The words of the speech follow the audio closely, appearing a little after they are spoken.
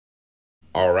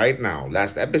Alright, now,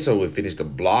 last episode we finished the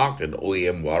block and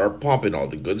OEM water pump and all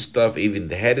the good stuff. Even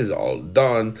the head is all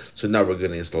done. So now we're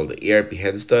going to install the ERP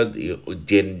head stud,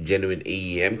 genuine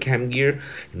AEM cam gear.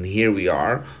 And here we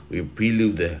are. We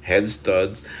pre-lube the head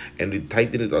studs and we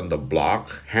tighten it on the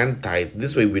block, hand tight.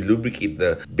 This way we lubricate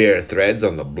the bare threads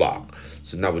on the block.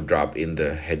 So now we drop in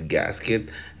the head gasket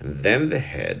and then the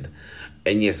head.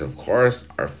 And yes, of course,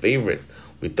 our favorite.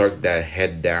 We torque that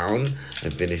head down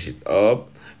and finish it up.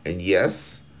 And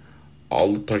yes,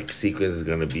 all the torque sequence is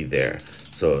gonna be there.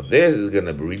 So this is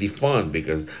gonna be really fun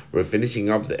because we're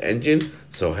finishing up the engine.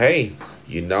 So hey,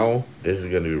 you know, this is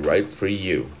gonna be right for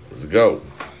you. Let's go.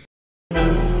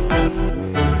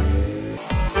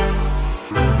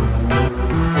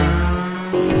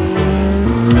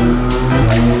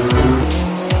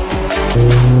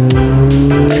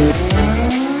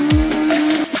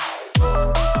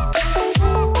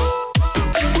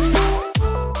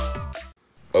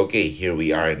 Okay, here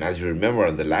we are, and as you remember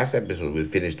on the last episode, we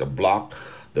finished the block,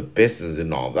 the pistons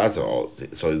and all. That's all.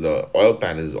 So the oil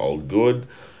pan is all good,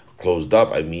 closed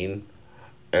up, I mean.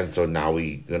 And so now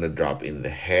we're gonna drop in the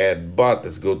head, but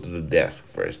let's go to the desk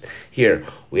first. Here,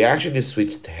 we actually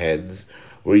switched heads.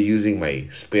 We're using my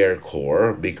spare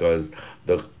core because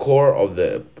the core of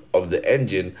the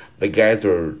engine, the guys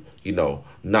were, you know,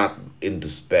 not into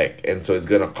spec, and so it's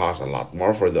gonna cost a lot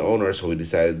more for the owner. So we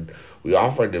decided, we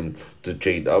offered him to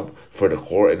trade up for the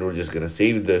core, and we're just gonna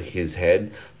save his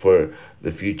head for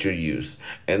the future use.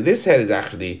 And this head is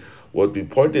actually what we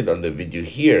ported on the video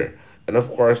here, and of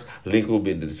course link will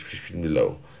be in the description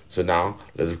below. So now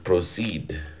let's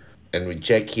proceed. And we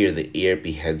check here the ERP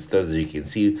head studs. As you can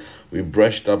see, we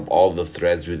brushed up all the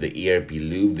threads with the ERP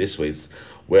lube. This way it's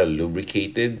well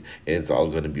lubricated and it's all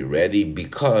going to be ready,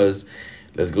 because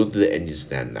let's go to the engine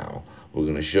stand now. We're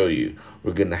going to show you.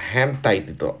 We're going to hand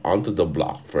tighten it onto the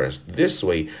block first. This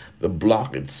way, the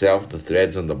block itself, the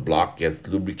threads on the block gets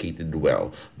lubricated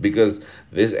well, because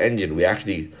this engine, we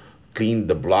actually cleaned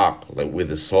the block like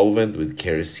with a solvent, with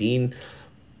kerosene,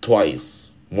 twice.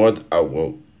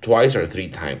 Twice or three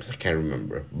times, I can't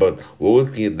remember, but we will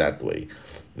clean it that way.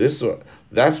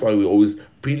 That's why we always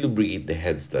pre-lubricate the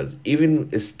head studs, even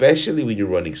especially when you're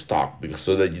running stock, because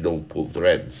so that you don't pull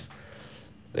threads.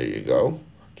 There you go.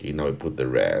 Okay, now we put the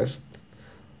rest.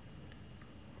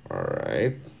 All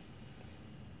right.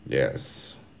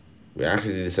 Yes. We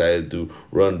actually decided to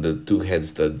run the two head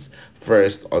studs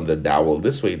first on the dowel.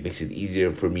 This way it makes it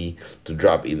easier for me to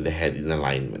drop in the head in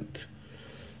alignment.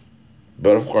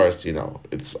 But of course, you know,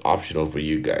 it's optional for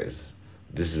you guys.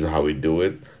 This is how we do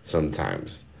it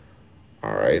sometimes.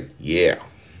 All right, yeah.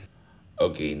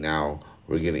 Okay, now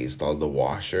we're gonna install the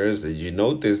washers. As you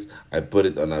notice, I put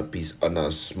it on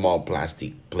a small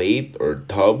plastic plate or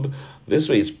tub. This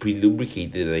way it's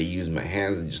pre-lubricated, and I use my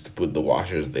hands just to put the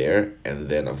washers there. And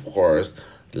then of course,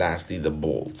 lastly, the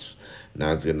bolts.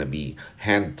 Now it's gonna be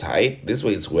hand tight. This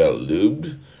way it's well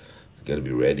lubed. It's gonna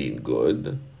be ready and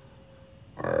good.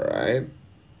 All right.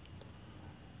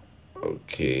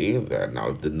 Okay, that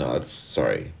now the nuts,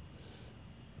 sorry.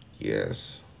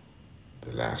 Yes,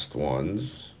 the last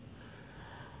ones.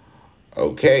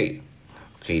 Okay.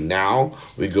 Okay, now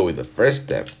we go with the first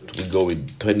step. We go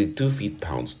with 22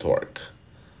 feet-pounds torque.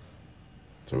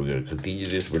 So we're gonna continue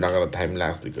this. We're not gonna time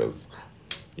lapse because,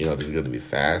 you know, this is gonna be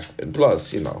fast. And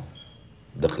plus, you know,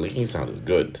 the clicking sound is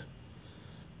good.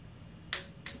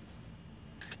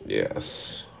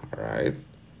 Yes, all right.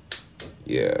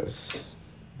 Yes.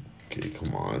 Okay,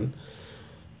 come on.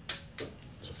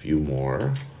 There's a few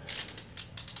more.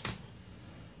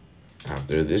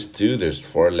 After this two, there's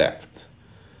 4 left.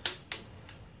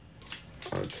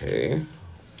 Okay.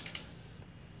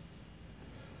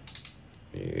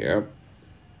 Yep.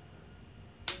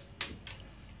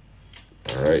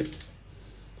 All right.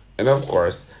 And of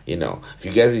course, you know, if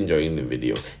you guys are enjoying the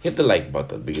video, hit the like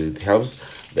button, because it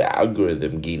helps the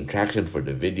algorithm gain traction for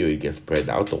the video. It gets spread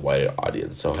out to a wider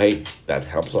audience. So hey, that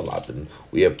helps a lot, and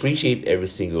we appreciate every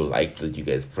single like that you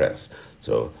guys press.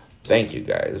 So thank you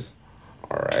guys.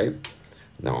 All right,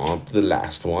 now on to the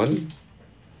last one.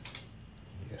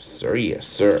 Yes sir, yes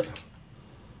sir.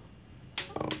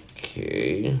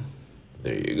 Okay,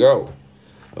 there you go.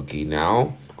 Okay,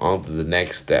 now on to the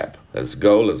next step. Let's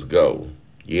go, let's go.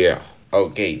 Yeah.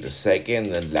 Okay, the second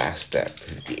and last step,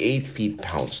 58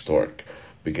 feet-pounds torque,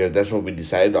 because that's what we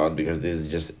decided on, because this is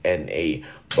just NA.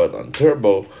 But on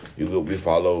turbo, we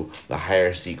follow the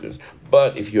higher sequence.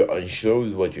 But if you're unsure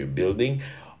with what you're building,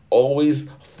 always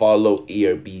follow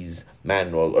ERP's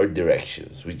manual or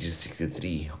directions, which is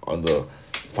 63 on the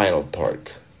final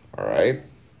torque. All right.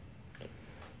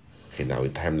 Okay, now we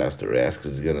time lapse the rest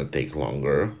because it's gonna take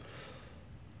longer.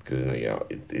 because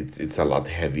it's a lot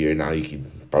heavier now. You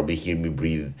can probably hear me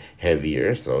breathe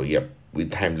heavier. So yep, we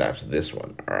time lapse this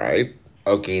one. All right.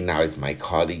 Okay, now it's my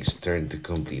colleague's turn to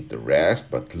complete the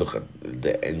rest. But look at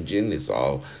the engine; it's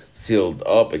all sealed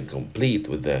up and complete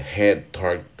with the head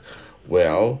torqued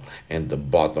well and the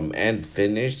bottom end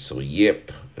finished. So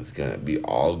yep, it's gonna be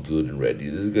all good and ready.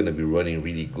 This is gonna be running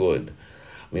really good.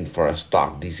 I mean, for a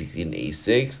stock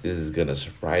D16a6, this is gonna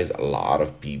surprise a lot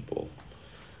of people.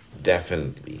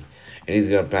 Definitely. And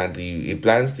he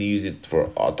plans to use it for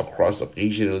autocross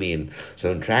occasionally and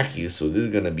some track use. So this is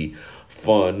gonna be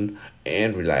fun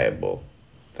and reliable.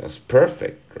 That's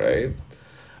perfect, right?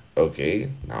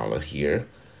 Okay, now look here.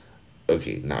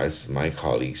 Okay, now it's my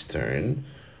colleague's turn.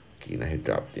 Okay, now he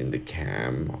dropped in the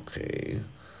cam. Okay.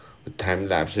 We time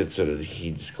lapse it so that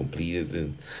he just completed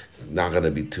and it's not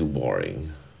gonna be too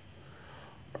boring.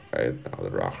 Alright, now the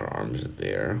rocker arms are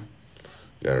there.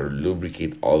 Gotta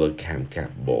lubricate all the cam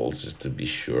cap bolts just to be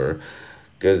sure.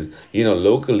 Because,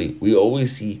 locally, we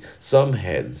always see some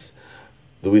heads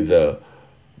with the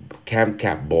cam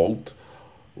cap bolt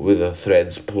with the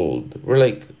threads pulled. We're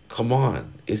like, come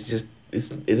on. It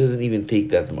doesn't even take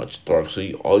that much torque. So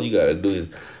all you gotta do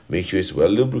is make sure it's well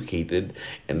lubricated.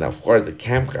 And of course, the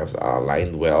cam caps are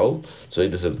aligned well so it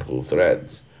doesn't pull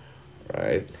threads.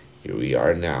 Right? Here we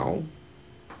are now.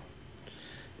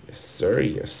 Yes, sir.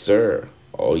 Yes, sir.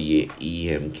 Oh yeah,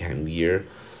 EM cam gear,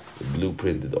 the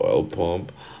blueprinted oil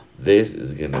pump. This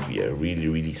is gonna be a really,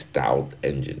 really stout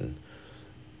engine.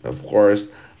 Of course,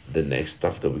 the next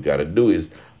stuff that we gotta do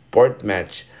is port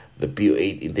match the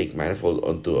PO8 intake manifold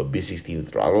onto a B16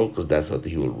 throttle because that's what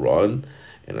he will run.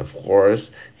 And of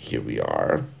course, here we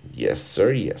are. Yes,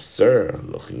 sir. Yes, sir.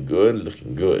 Looking good.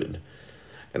 Looking good.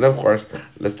 And of course,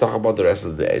 let's talk about the rest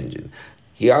of the engine.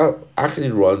 He actually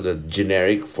runs a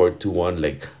generic 421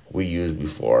 like we used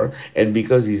before. And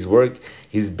because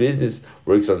his business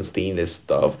works on stainless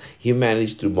stuff, he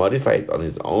managed to modify it on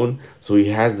his own. So he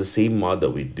has the same mod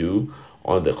that we do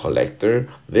on the collector.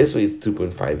 This way it's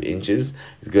 2.5 inches.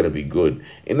 It's going to be good.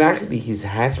 And actually his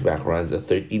hatchback runs a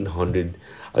 1300,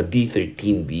 a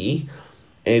D13B.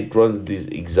 And it runs this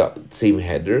exact same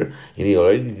header, and he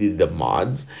already did the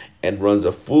mods and runs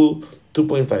a full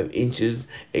 2.5 inches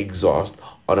exhaust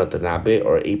on a Tanabe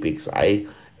or Apex I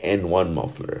and one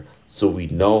muffler. So we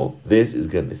know this is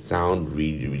going to sound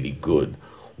really, really good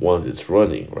once it's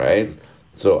running, right?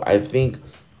 So I think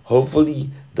hopefully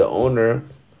the owner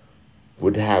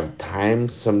would have time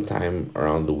sometime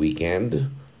around the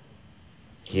weekend.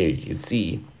 Here you can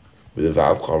see with the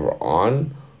valve cover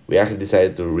on, we actually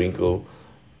decided to wrinkle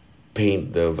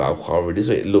paint the valve cover. This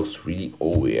way it looks really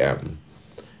OEM.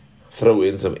 Throw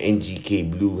in some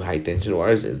NGK blue high tension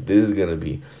wires and this is gonna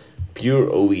be pure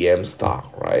OEM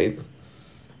stock, right?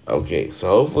 Okay, so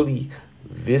hopefully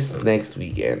this next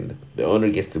weekend the owner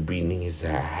gets to bring his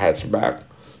hatchback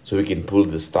so we can pull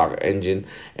the stock engine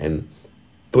and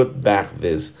put back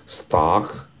this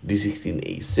stock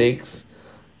D16a6.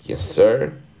 Yes,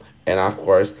 sir. And of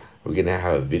course we're gonna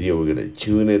have a video, we're gonna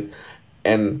tune it,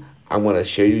 and I'm going to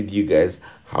share with you guys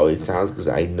how it sounds because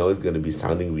I know it's going to be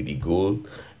sounding really good.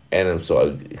 And I'm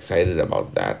so excited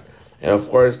about that. And of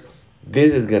course,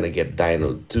 this is going to get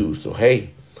dynoed too. So hey,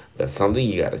 that's something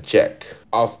you got to check.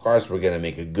 Of course, we're going to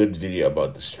make a good video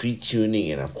about the street tuning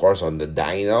and of course on the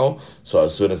dyno. So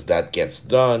as soon as that gets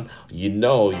done, you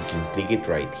can click it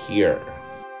right here.